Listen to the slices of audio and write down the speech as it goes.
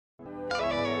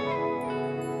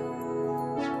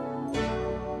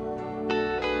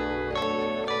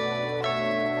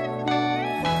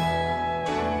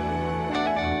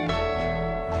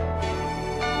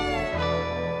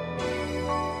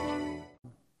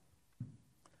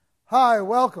Hi,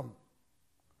 welcome.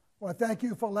 I want to thank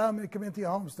you for allowing me to come into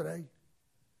your homes today.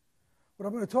 What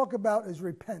I'm going to talk about is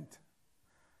repent.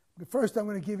 But first, I'm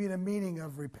going to give you the meaning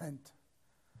of repent.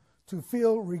 To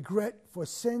feel regret for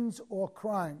sins or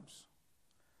crimes.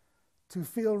 To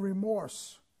feel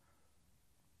remorse.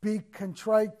 Be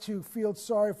contrite, to feel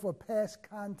sorry for past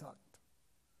conduct.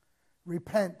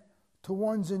 Repent to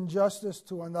one's injustice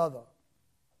to another.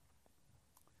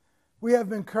 We have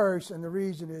been cursed, and the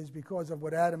reason is because of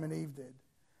what Adam and Eve did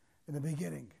in the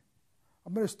beginning.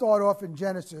 I'm going to start off in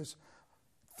Genesis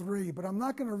 3, but I'm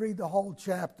not going to read the whole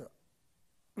chapter.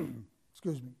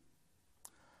 Excuse me.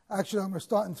 Actually, I'm going to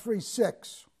start in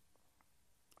 3:6.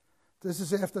 This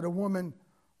is after the woman,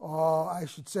 I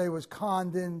should say, was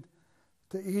conned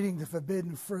into eating the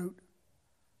forbidden fruit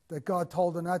that God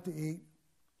told her not to eat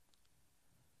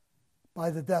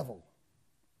by the devil.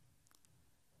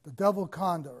 The devil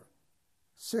conned her.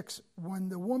 6, when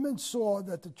the woman saw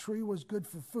that the tree was good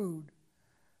for food,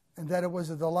 and that it was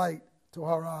a delight to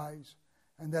her eyes,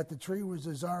 and that the tree was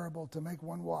desirable to make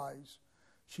one wise,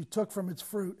 she took from its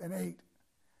fruit and ate,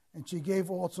 and she gave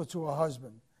also to her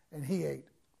husband, and he ate.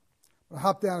 I'll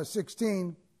hop down to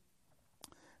 16.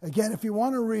 Again, if you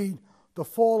want to read the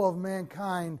fall of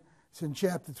mankind, it's in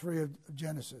chapter 3 of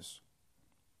Genesis.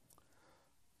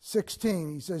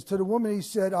 16, he says, to the woman he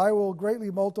said, I will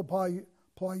greatly multiply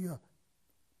your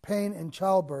pain in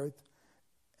childbirth.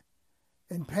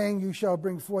 In pain you shall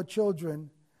bring forth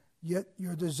children, yet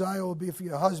your desire will be for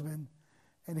your husband,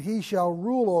 and he shall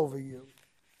rule over you.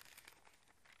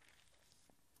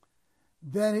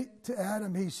 Then to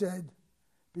Adam he said,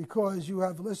 because you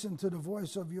have listened to the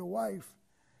voice of your wife,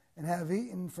 and have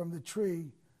eaten from the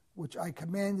tree which I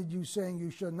commanded you, saying you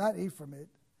shall not eat from it,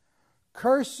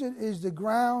 cursed is the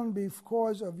ground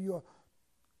because of you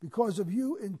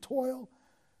in toil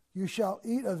you shall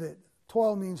eat of it.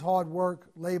 Toil means hard work,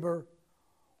 labor,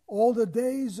 all the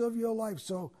days of your life.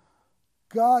 So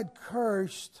God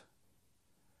cursed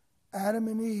Adam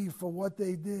and Eve for what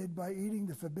they did by eating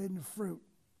the forbidden fruit.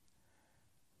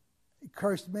 He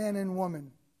cursed man and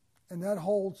woman. And that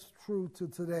holds true to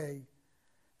today.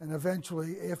 And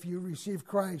eventually, if you receive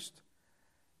Christ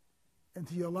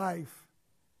into your life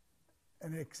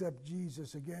and accept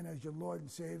Jesus again as your Lord and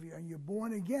Savior, and you're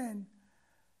born again,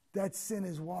 that sin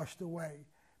is washed away.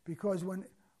 Because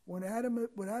what Adam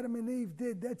and Eve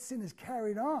did, that sin is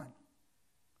carried on.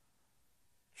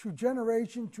 Through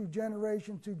generation, through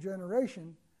generation, through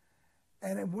generation.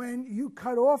 And when you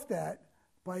cut off that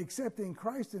by accepting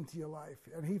Christ into your life,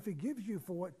 and he forgives you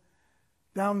for what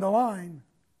down the line,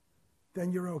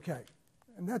 then you're okay.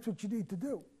 And that's what you need to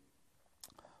do.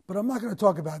 But I'm not going to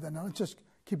talk about that now. Let's just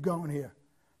keep going here.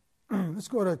 Let's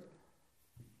go to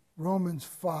Romans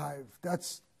 5.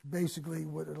 That's basically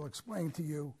what it'll explain to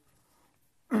you.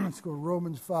 Let's go to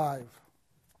Romans 5.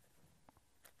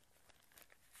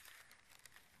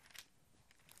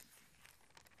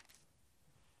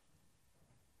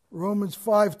 Romans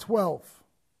 5:12.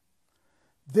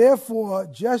 Therefore,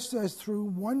 just as through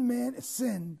one man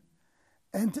sin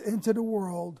entered into the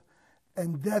world,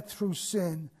 and death through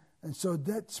sin, and so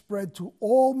death spread to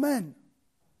all men,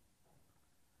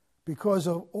 because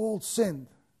of all sinned.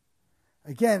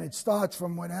 Again, it starts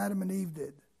from what Adam and Eve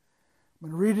did. I'm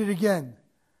going to read it again.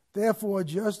 Therefore,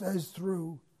 just as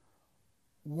through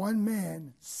one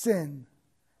man sin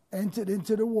entered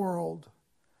into the world,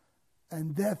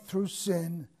 and death through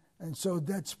sin, and so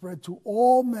death spread to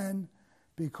all men,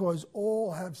 because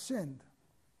all have sinned.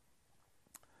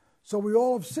 So we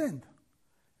all have sinned.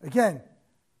 Again,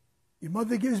 your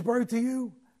mother gives birth to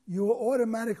you, you are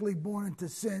automatically born into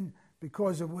sin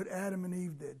because of what Adam and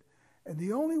Eve did. And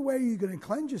the only way you're going to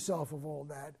cleanse yourself of all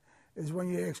that is when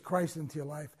you ask Christ into your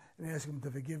life and ask him to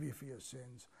forgive you for your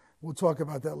sins. We'll talk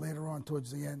about that later on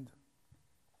towards the end.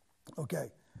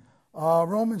 Okay.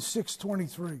 Romans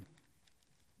 6:23.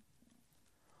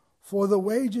 For the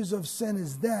wages of sin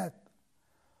is death,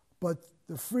 but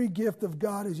the free gift of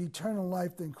God is eternal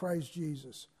life in Christ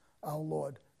Jesus, our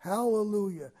Lord.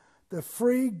 Hallelujah. The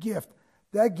free gift.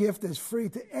 That gift is free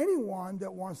to anyone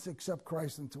that wants to accept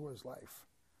Christ into his life.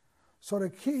 So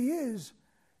the key is,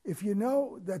 if you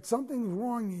know that something's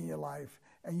wrong in your life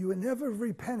and you never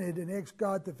repented and asked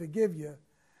God to forgive you,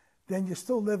 then you're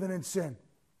still living in sin.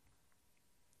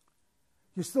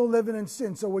 You're still living in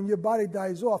sin. So when your body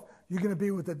dies off, you're going to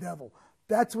be with the devil.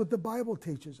 That's what the Bible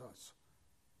teaches us.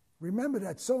 Remember,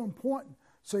 that's so important.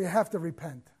 So you have to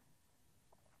repent.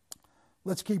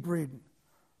 Let's keep reading.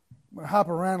 I'm going to hop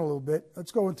around a little bit.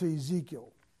 Let's go into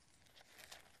Ezekiel.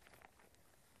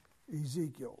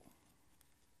 Ezekiel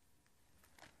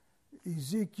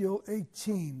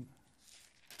 18.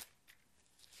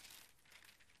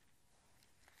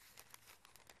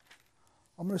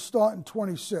 I'm going to start in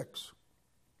 26.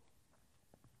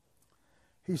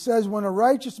 He says, when a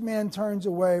righteous man turns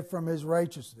away from his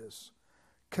righteousness,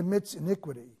 commits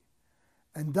iniquity,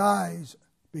 and dies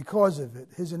because of it,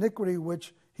 his iniquity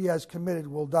which he has committed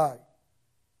will die.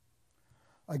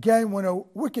 Again, when a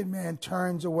wicked man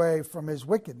turns away from his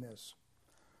wickedness,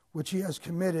 which he has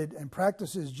committed, and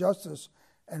practices justice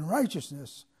and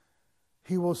righteousness,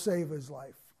 he will save his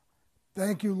life.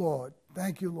 Thank you, Lord.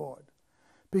 Thank you, Lord.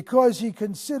 Because he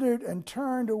considered and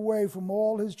turned away from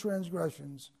all his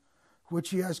transgressions, which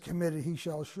he has committed, he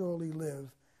shall surely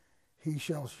live. He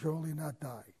shall surely not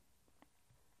die.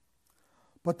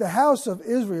 But the house of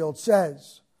Israel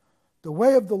says, the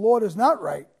way of the Lord is not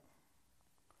right.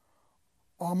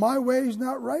 Are my ways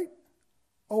not right?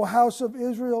 O house of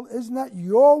Israel, isn't that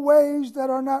your ways that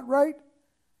are not right?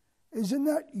 Isn't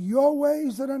that your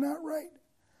ways that are not right?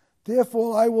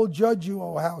 Therefore I will judge you,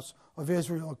 O house of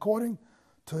Israel, according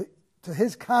to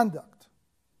his conduct.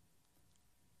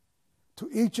 To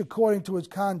each according to his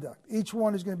conduct. Each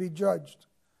one is going to be judged,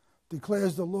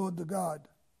 declares the Lord the God.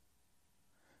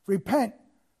 Repent,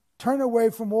 turn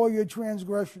away from all your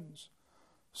transgressions,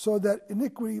 so that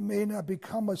iniquity may not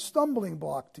become a stumbling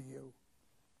block to you.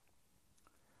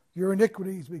 Your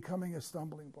iniquity is becoming a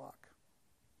stumbling block.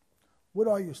 What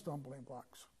are your stumbling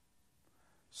blocks?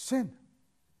 Sin.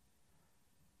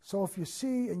 So if you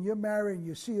see, and you're married, and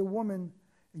you see a woman,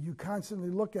 and you constantly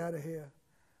look at her here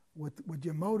with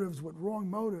your motives, with wrong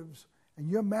motives, and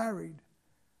you're married,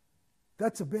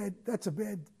 that's a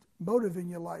bad motive in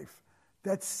your life.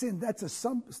 That's sin. That's a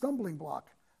stumbling block.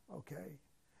 Okay?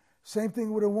 Same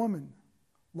thing with a woman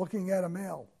looking at a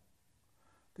male.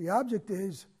 The object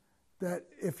is that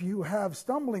if you have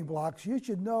stumbling blocks, you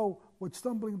should know what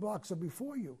stumbling blocks are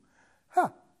before you.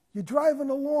 You're driving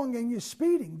along and you're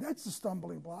speeding. That's the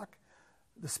stumbling block.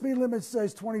 The speed limit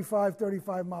says 25,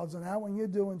 35 miles an hour, and you're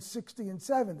doing 60 and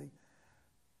 70.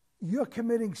 You're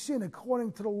committing sin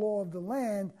according to the law of the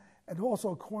land and also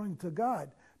according to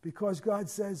God, because God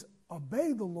says,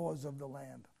 obey the laws of the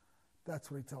land.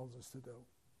 That's what he tells us to do.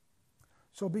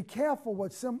 So be careful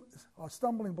what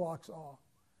stumbling blocks are.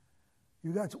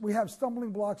 We have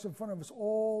stumbling blocks in front of us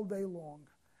all day long,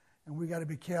 and we got to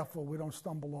be careful we don't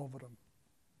stumble over them.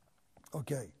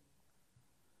 Okay.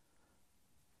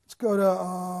 Let's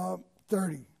go to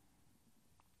 30.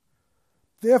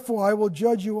 Therefore I will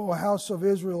judge you, O house of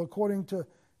Israel, according to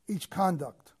each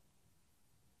conduct,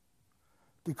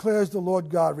 declares the Lord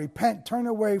God. Repent, turn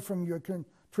away from your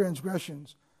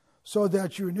transgressions, so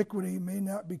that your iniquity may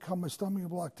not become a stumbling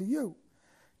block to you.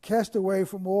 Cast away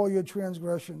from all your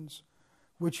transgressions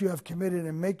which you have committed,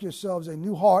 and make yourselves a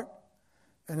new heart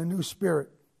and a new spirit.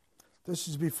 This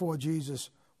is before Jesus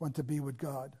went to be with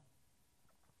God.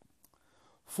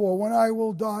 For why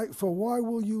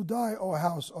will you die, O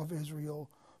house of Israel?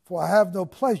 For I have no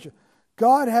pleasure.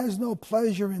 God has no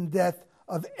pleasure in death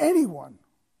of anyone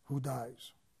who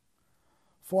dies.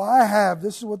 For I have,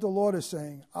 this is what the Lord is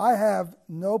saying, I have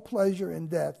no pleasure in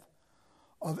death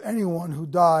of anyone who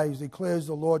dies, declares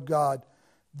the Lord God.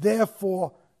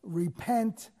 Therefore,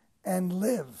 repent and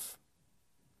live.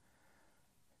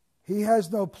 He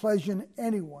has no pleasure in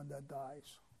anyone that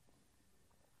dies.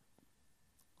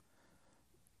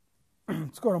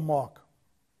 Let's go to Mark.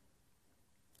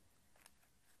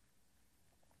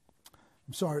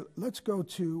 I'm sorry, let's go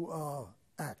to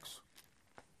Acts.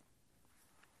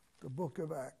 The book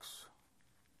of Acts.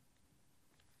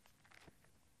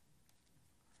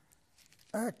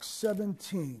 Acts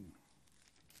 17.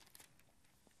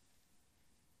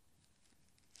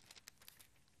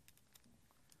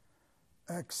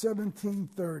 Acts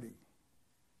 17:30.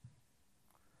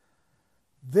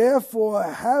 Therefore,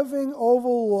 having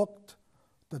overlooked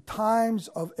the times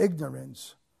of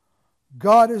ignorance,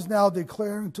 God is now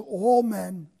declaring to all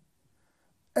men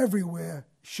everywhere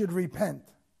should repent.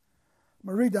 I'm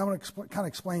going to read that. I want to kind of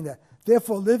explain that.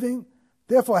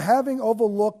 Therefore, having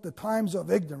overlooked the times of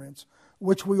ignorance,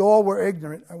 which we all were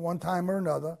ignorant at one time or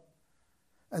another,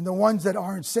 and the ones that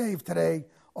aren't saved today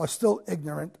are still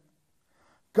ignorant,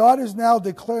 God is now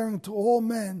declaring to all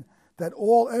men that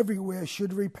all everywhere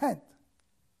should repent,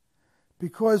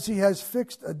 because he has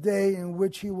fixed a day in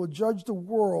which he will judge the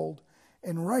world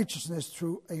in righteousness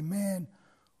through a man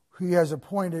who he has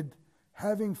appointed,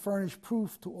 having furnished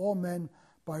proof to all men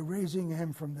by raising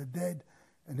him from the dead,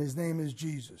 and his name is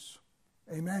Jesus.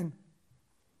 Amen.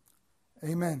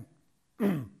 Amen.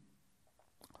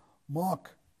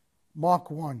 Mark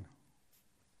 1.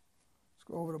 Let's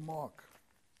go over to Mark.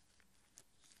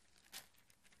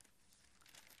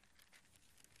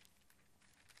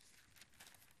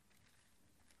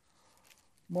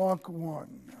 Mark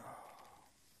 1.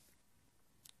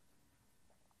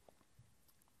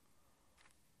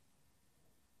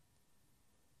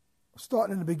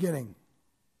 starting in the beginning.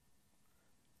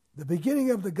 The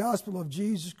beginning of the gospel of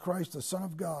Jesus Christ, the Son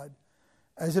of God,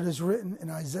 as it is written in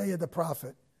Isaiah the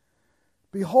prophet.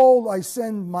 Behold, I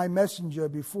send my messenger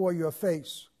before your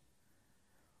face.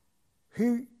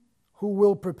 He who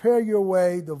will prepare your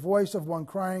way, the voice of one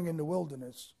crying in the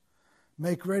wilderness.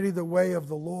 Make ready the way of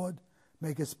the Lord,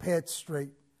 make his path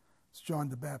straight. It's John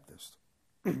the Baptist.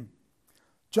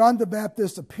 John the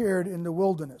Baptist appeared in the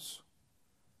wilderness,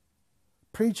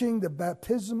 preaching the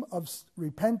baptism of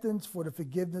repentance for the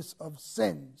forgiveness of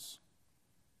sins.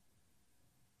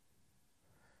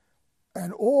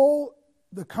 And all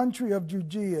the country of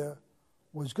Judea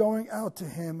was going out to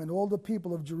him, and all the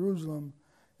people of Jerusalem,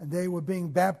 and they were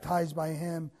being baptized by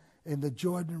him in the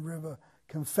Jordan River,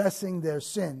 confessing their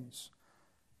sins.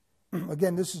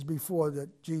 Again, this is before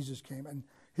that Jesus came, and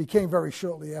he came very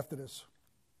shortly after this.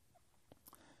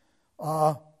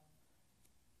 Well,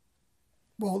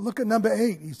 look at number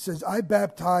 8. He says, I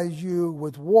baptize you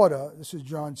with water. This is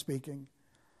John speaking.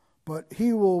 But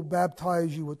he will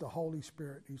baptize you with the Holy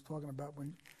Spirit. He's talking about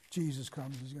when Jesus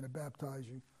comes, he's going to baptize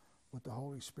you with the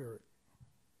Holy Spirit.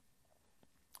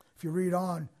 If you read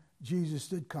on, Jesus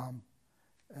did come,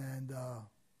 and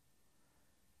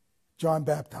John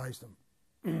baptized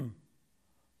him.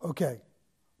 Okay,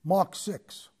 Mark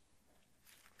 6.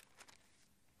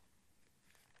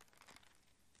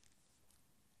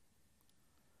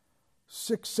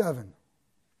 Six, 7.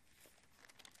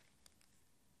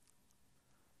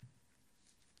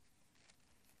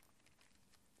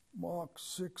 Mark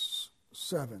 6,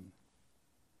 7.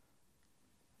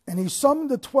 And he summoned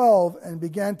the 12 and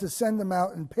began to send them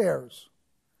out in pairs.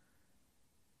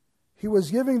 He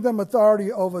was giving them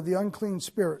authority over the unclean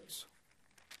spirits.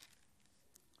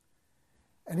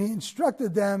 And he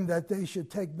instructed them that they should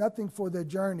take nothing for their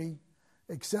journey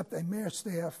except a mere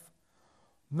staff,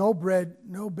 no bread,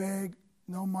 no bag,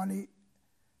 no money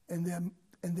in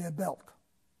their belt,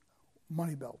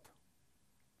 money belt.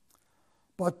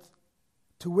 But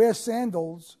to wear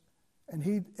sandals, and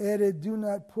he added, do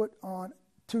not put on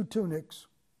 2 tunics.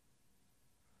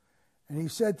 And he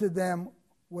said to them,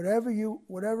 wherever you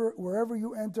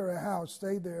enter a house,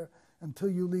 stay there until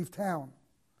you leave town.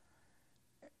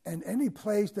 And any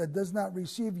place that does not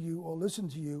receive you or listen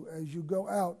to you as you go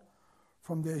out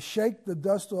from there, shake the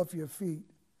dust off your feet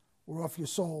or off your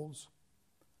soles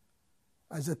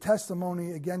as a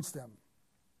testimony against them.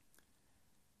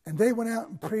 And they went out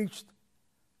and preached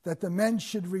that the men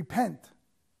should repent.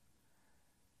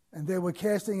 And they were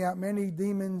casting out many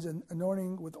demons and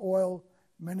anointing with oil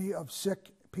many of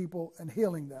sick people and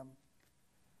healing them.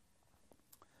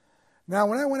 Now,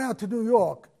 when I went out to New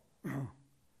York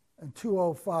in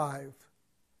 2005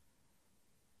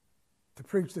 to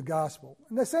preach the gospel,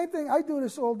 and the same thing, I do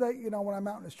this all day, when I'm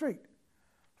out in the street.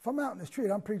 If I'm out in the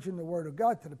street, I'm preaching the word of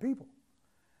God to the people.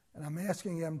 And I'm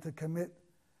asking them to commit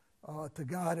to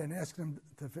God and asking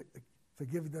them to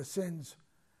forgive their sins.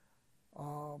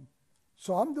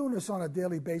 So I'm doing this on a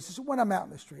daily basis when I'm out in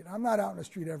the street. I'm not out in the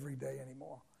street every day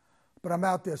anymore. But I'm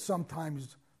out there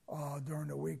sometimes during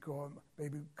the week or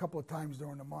maybe a couple of times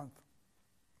during the month.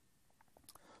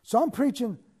 So I'm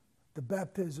preaching the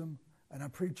baptism and I'm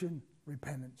preaching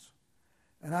repentance.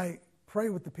 And I pray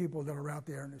with the people that are out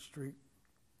there in the street.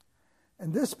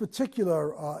 And this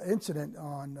particular incident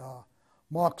on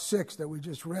Mark 6 that we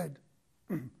just read,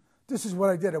 this is what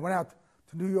I did. I went out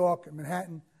to New York and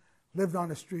Manhattan, lived on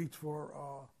the streets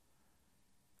for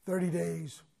 30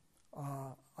 days.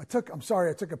 I took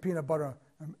a peanut butter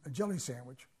and a jelly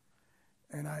sandwich,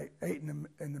 and I ate in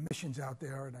the missions out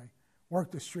there, and I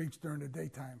worked the streets during the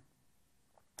daytime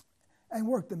and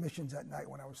worked the missions at night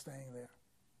when I was staying there.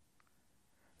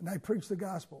 And I preached the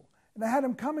gospel. And I had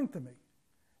them coming to me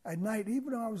at night.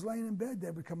 Even though I was laying in bed,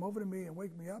 they would come over to me and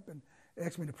wake me up and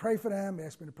ask me to pray for them,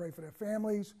 ask me to pray for their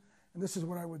families, and this is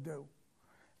what I would do.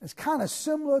 It's kind of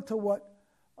similar to what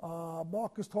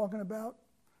Mark is talking about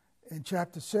in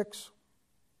chapter 6.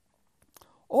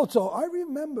 Also, I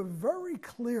remember very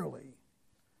clearly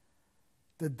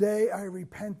the day I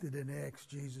repented and asked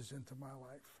Jesus into my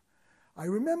life. I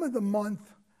remember the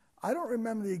month. I don't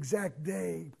remember the exact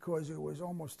day because it was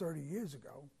almost 30 years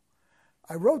ago.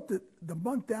 I wrote the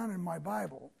month down in my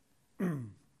Bible, and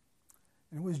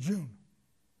it was June.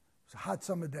 It was a hot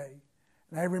summer day.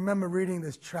 And I remember reading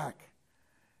this tract,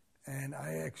 and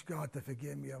I asked God to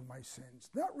forgive me of my sins,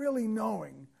 not really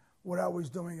knowing what I was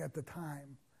doing at the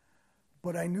time,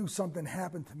 but I knew something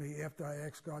happened to me after I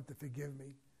asked God to forgive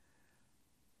me.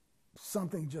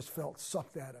 Something just felt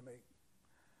sucked out of me.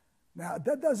 Now,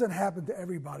 that doesn't happen to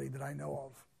everybody that I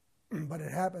know of, but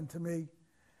it happened to me,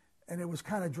 and it was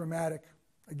kind of dramatic.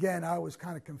 Again, I was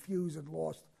kind of confused and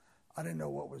lost. I didn't know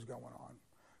what was going on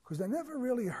because I never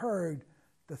really heard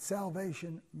the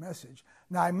salvation message.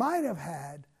 Now, I might have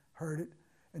heard it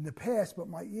in the past, but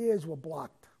my ears were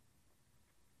blocked.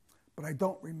 But I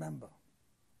don't remember.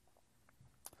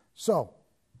 So,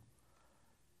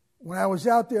 when I was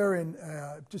out there and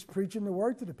just preaching the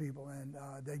word to the people, and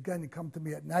they'd come to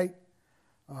me at night,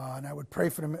 and I would pray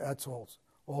for them. That's all.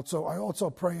 Also, I also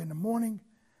pray in the morning.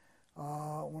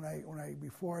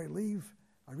 Before I leave,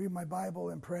 I read my Bible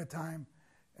in prayer time,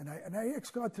 and I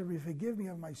ask God to forgive me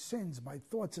of my sins, my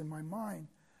thoughts in my mind,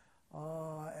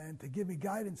 and to give me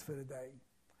guidance for the day.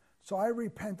 So I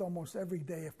repent almost every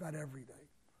day, if not every day,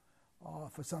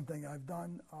 for something I've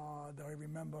done that I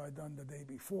remember I'd done the day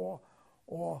before,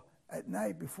 or at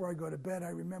night before I go to bed, I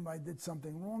remember I did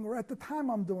something wrong, or at the time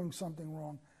I'm doing something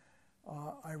wrong,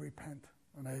 I repent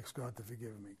and I ask God to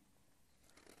forgive me.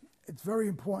 It's very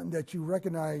important that you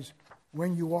recognize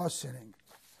when you are sinning.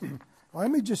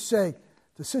 Let me just say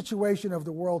the situation of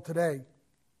the world today,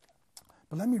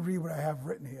 but let me read what I have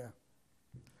written here.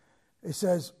 It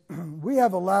says, we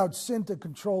have allowed sin to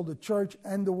control the church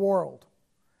and the world.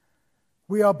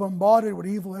 We are bombarded with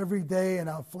evil every day, and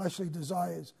our fleshly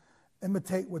desires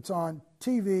imitate what's on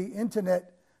TV,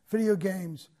 internet, video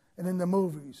games, and in the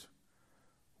movies.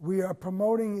 We are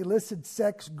promoting illicit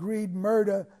sex, greed,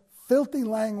 murder, filthy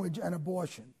language, and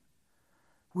abortion.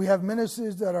 We have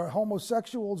ministers that are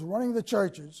homosexuals running the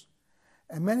churches,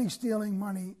 and many stealing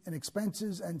money and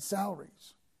expenses and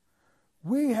salaries.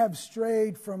 We have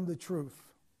strayed from the truth.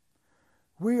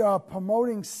 We are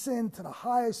promoting sin to the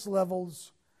highest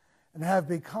levels and have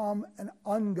become an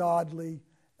ungodly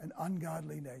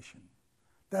nation.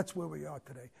 That's where we are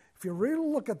today. If you really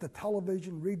look at the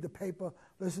television, read the paper,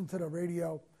 listen to the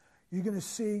radio, you're going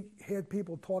to hear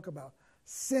people talk about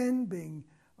sin, being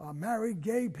married,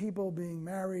 gay people being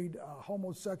married,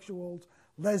 homosexuals,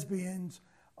 lesbians.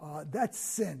 That's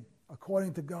sin,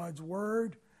 according to God's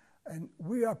word. And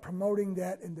we are promoting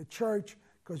that in the church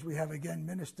because we have, again,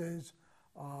 ministers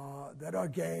that are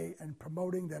gay and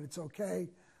promoting that it's okay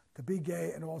to be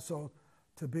gay and also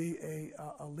to be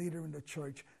a leader in the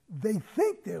church. They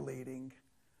think they're leading,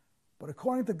 but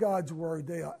according to God's word,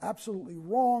 they are absolutely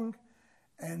wrong,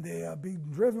 and they are being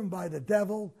driven by the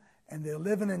devil, and they're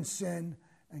living in sin,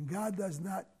 and God does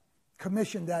not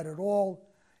commission that at all.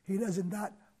 He does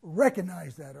not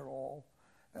recognize that at all.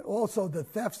 And also the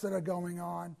thefts that are going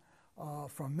on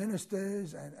from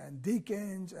ministers and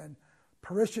deacons and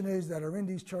parishioners that are in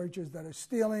these churches that are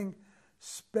stealing,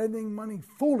 spending money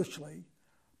foolishly,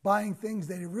 buying things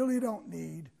they really don't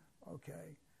need,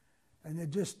 okay? And they're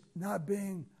just not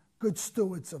being good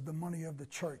stewards of the money of the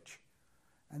church.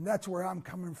 And that's where I'm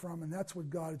coming from, and that's what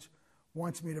God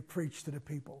wants me to preach to the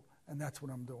people, and that's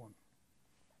what I'm doing.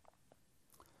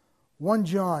 1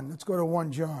 John, let's go to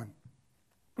 1 John.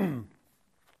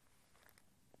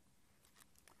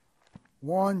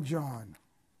 1 John.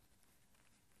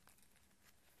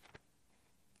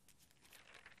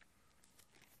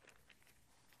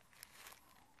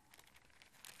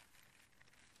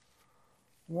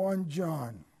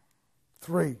 John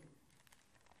 3.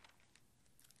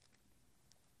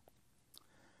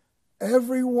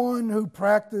 Everyone who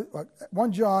practices,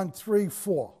 1 John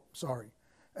 3:4, sorry.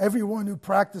 Everyone who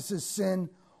practices sin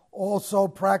also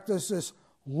practices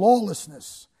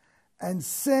lawlessness, and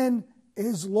sin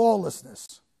is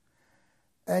lawlessness.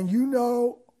 And you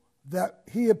know that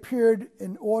he appeared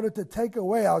in order to take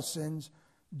away our sins,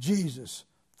 Jesus.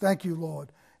 Thank you,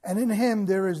 Lord. And in him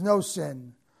there is no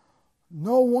sin.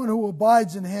 No one who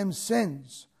abides in him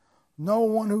sins. No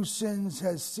one who sins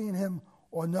has seen him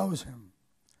or knows him.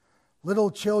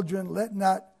 Little children, let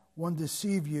not one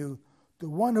deceive you. The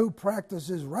one who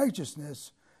practices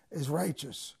righteousness is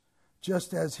righteous,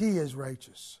 just as he is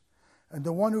righteous. And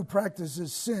the one who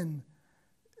practices sin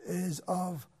is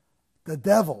of the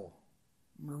devil.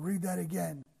 I'm going to read that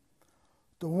again.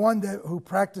 The one who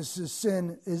practices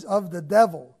sin is of the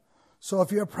devil. So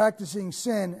if you're practicing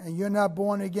sin and you're not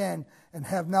born again and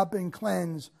have not been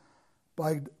cleansed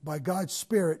by God's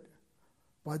Spirit,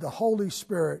 by the Holy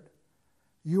Spirit,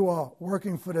 you are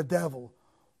working for the devil.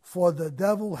 For the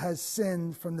devil has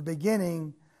sinned from the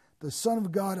beginning. The Son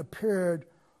of God appeared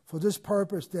for this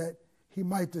purpose, that he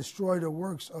might destroy the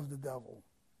works of the devil.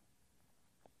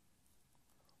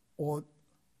 Or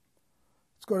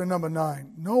let's go to number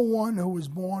 9. No one who is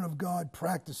born of God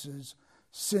practices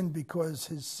sin because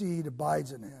his seed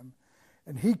abides in him.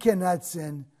 And he cannot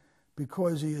sin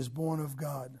because he is born of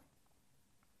God.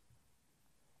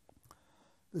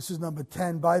 This is number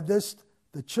 10. By this,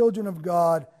 the children of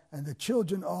God and the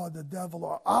children of the devil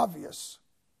are obvious.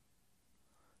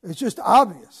 It's just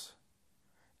obvious.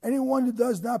 Anyone who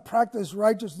does not practice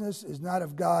righteousness is not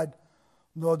of God,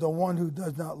 nor the one who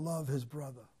does not love his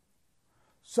brother.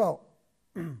 So,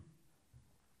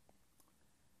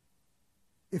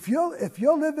 if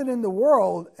you're living in the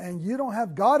world and you don't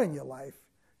have God in your life,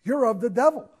 you're of the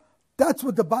devil. That's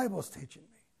what the Bible's teaching me.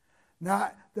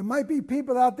 Now, there might be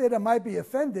people out there that might be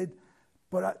offended,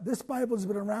 but this Bible's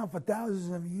been around for thousands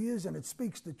of years and it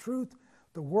speaks the truth.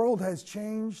 The world has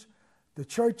changed. The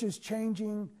church is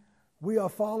changing. We are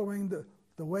following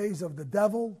the ways of the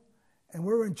devil, and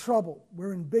we're in trouble.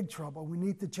 We're in big trouble. We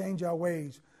need to change our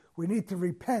ways. We need to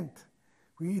repent.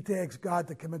 We need to ask God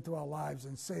to come into our lives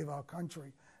and save our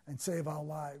country and save our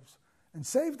lives and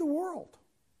save the world.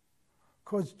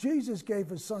 Because Jesus gave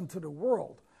his son to the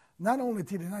world, not only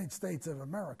to the United States of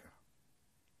America.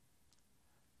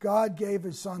 God gave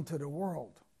his son to the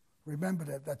world. Remember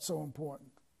that. That's so important.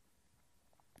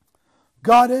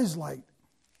 God is light.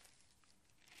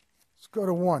 Let's go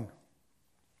to 1.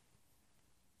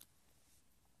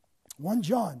 1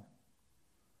 John.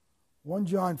 1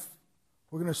 John,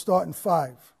 we're going to start in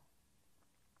 5.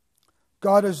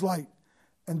 God is light.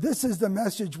 And this is the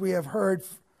message we have heard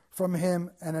from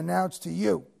him and announced to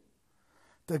you.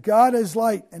 That God is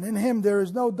light, and in him there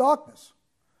is no darkness.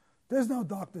 There's no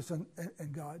darkness in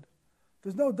God.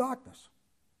 There's no darkness.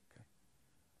 Okay.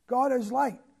 God is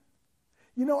light.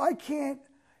 You know, I can't,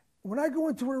 when I go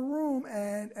into a room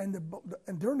and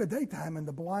during the daytime and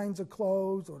the blinds are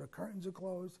closed or the curtains are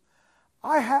closed,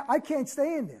 I can't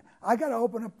stay in there. I got to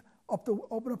open up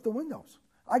the windows.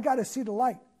 I got to see the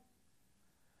light.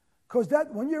 Because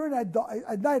that when you're in that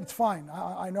at night, it's fine.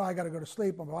 I know I got to go to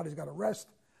sleep. My body's got to rest.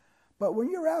 But when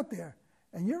you're out there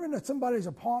and you're in somebody's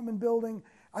apartment building,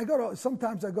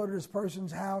 sometimes I go to this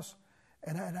person's house,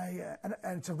 and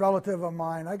it's a relative of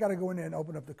mine. I got to go in there and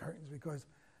open up the curtains because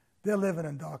they're living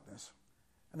in darkness.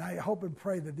 And I hope and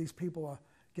pray that these people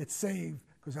get saved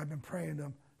because I've been praying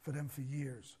for them for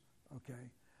years.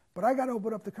 Okay, but I got to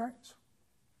open up the curtains.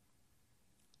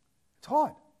 It's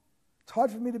hard. It's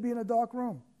hard for me to be in a dark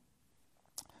room.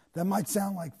 That might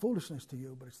sound like foolishness to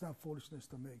you, but it's not foolishness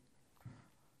to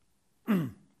me.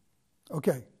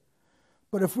 Okay,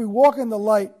 but if we walk in the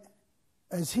light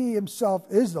as he himself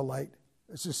is the light,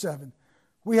 this is 7,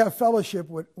 we have fellowship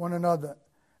with one another,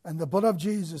 and the blood of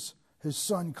Jesus, his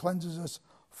son, cleanses us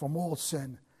from all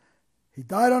sin. He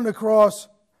died on the cross,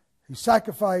 he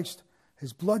sacrificed,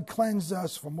 his blood cleansed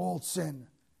us from all sin.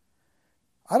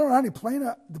 I don't know how any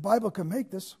plainer the Bible can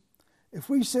make this. If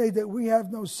we say that we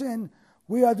have no sin,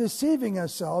 we are deceiving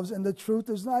ourselves and the truth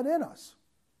is not in us.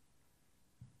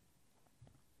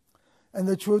 And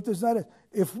the truth is not in us.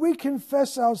 If we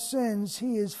confess our sins,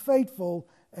 he is faithful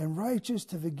and righteous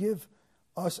to forgive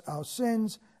us our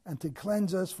sins and to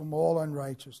cleanse us from all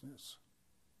unrighteousness.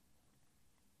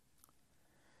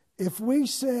 If we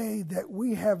say that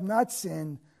we have not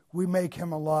sinned, we make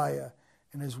him a liar,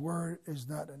 and his word is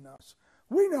not in us.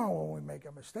 We know when we make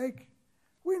a mistake.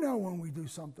 We know when we do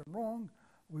something wrong.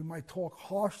 We might talk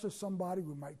harsh to somebody.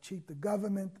 We might cheat the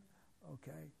government,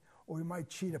 okay? Or we might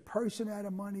cheat a person out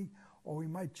of money, or we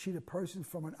might cheat a person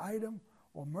from an item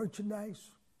or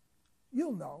merchandise.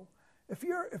 You'll know. If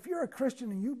you're a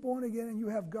Christian and you're born again and you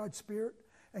have God's Spirit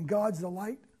and God's the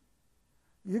light,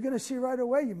 you're going to see right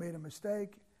away you made a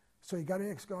mistake, so you got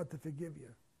to ask God to forgive you.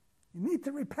 You need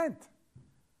to repent.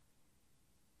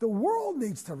 The world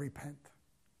needs to repent.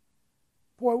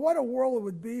 Boy, what a world it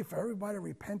would be if everybody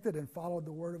repented and followed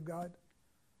the Word of God.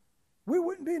 We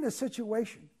wouldn't be in this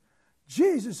situation.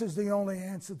 Jesus is the only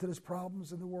answer to these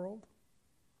problems in the world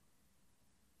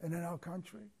and in our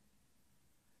country.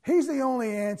 He's the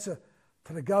only answer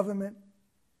to the government.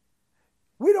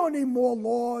 We don't need more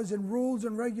laws and rules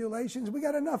and regulations. We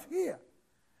got enough here.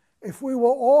 If we were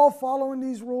all following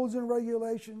these rules and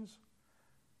regulations,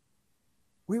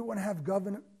 we wouldn't have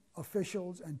government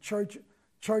officials and church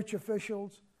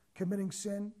officials committing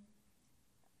sin.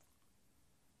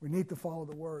 We need to follow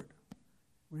the Word.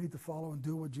 We need to follow and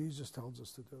do what Jesus tells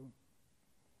us to do.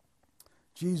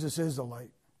 Jesus is the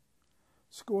light.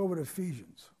 Let's go over to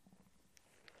Ephesians.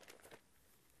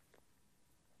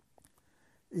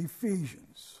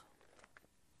 Ephesians.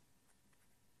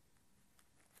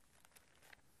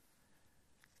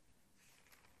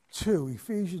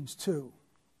 Ephesians 2.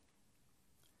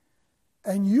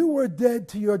 And you were dead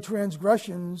to your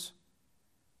transgressions,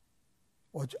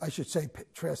 or I should say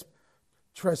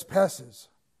trespasses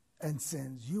and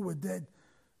sins. You were dead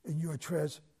in your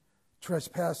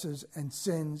trespasses and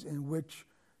sins in which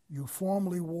you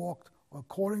formerly walked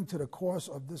according to the course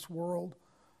of this world.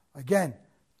 Again,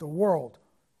 the world,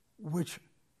 which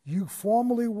you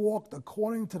formerly walked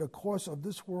according to the course of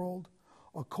this world,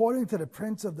 according to the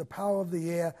prince of the power of the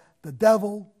air, the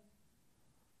devil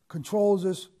controls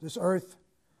this earth,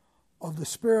 of the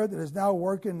spirit that is now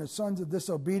working in the sons of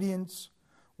disobedience.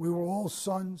 We were all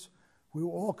sons. We were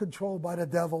all controlled by the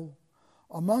devil.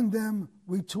 Among them,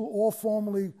 we too all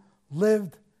formerly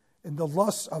lived in the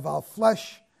lusts of our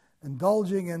flesh,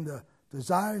 indulging in the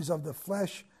desires of the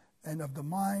flesh and of the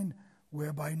mind,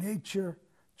 were by nature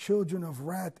children of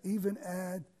wrath, even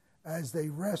as they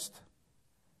rest.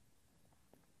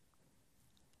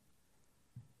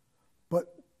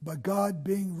 But God,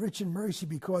 being rich in mercy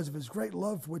because of his great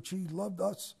love which he loved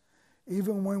us,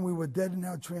 even when we were dead in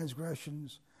our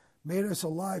transgressions, made us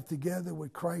alive together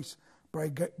with Christ.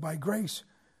 By grace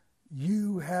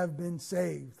you have been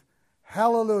saved.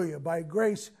 Hallelujah. By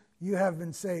grace you have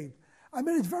been saved. I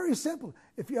mean, it's very simple.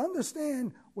 If you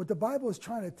understand what the Bible is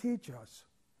trying to teach us,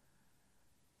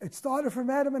 it started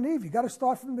from Adam and Eve. You got to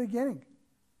start from the beginning.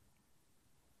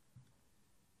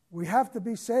 We have to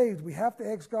be saved. We have to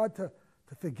ask God to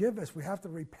forgive us. We have to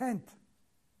repent.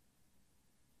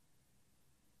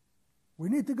 We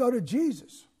need to go to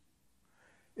Jesus.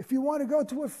 If you want to go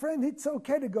to a friend, it's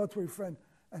okay to go to a friend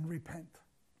and repent.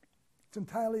 It's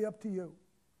entirely up to you.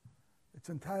 It's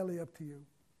entirely up to you.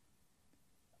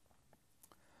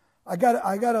 I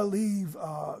gotta leave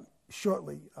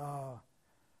shortly.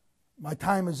 My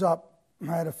time is up.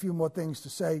 I had a few more things to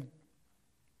say.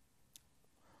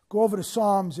 Go over to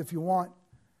Psalms if you want.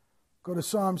 Go to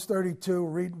Psalms 32,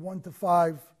 read 1 to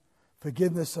 5,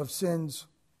 forgiveness of sins.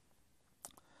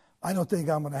 I don't think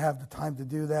I'm going to have the time to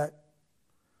do that.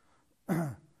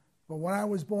 But when I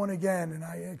was born again and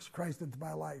I asked Christ into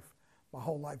my life, my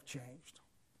whole life changed.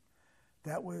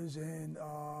 That was in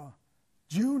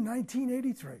June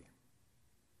 1983.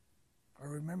 I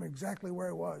remember exactly where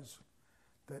it was.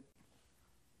 That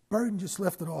burden just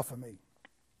lifted off of me.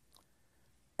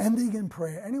 Ending in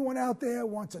prayer. Anyone out there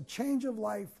wants a change of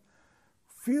life,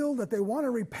 feel that they want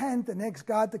to repent and ask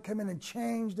God to come in and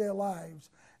change their lives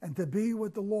and to be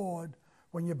with the Lord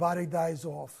when your body dies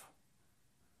off,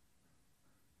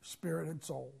 spirit and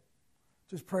soul.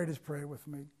 Just pray this prayer with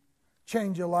me.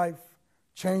 Change your life.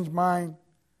 Change mine.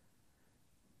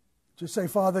 Just say,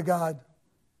 Father God,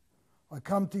 I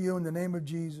come to you in the name of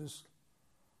Jesus.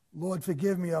 Lord,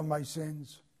 forgive me of my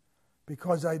sins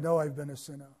because I know I've been a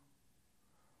sinner.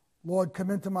 Lord, come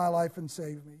into my life and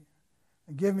save me.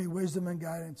 And give me wisdom and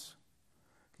guidance.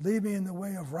 Lead me in the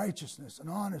way of righteousness and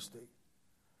honesty.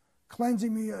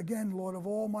 Cleansing me again, Lord, of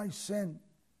all my sin.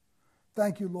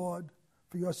 Thank you, Lord,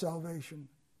 for your salvation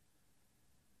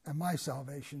and my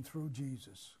salvation through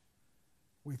Jesus.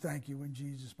 We thank you in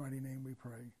Jesus' mighty name we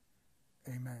pray.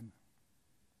 Amen.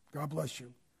 God bless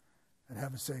you and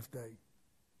have a safe day.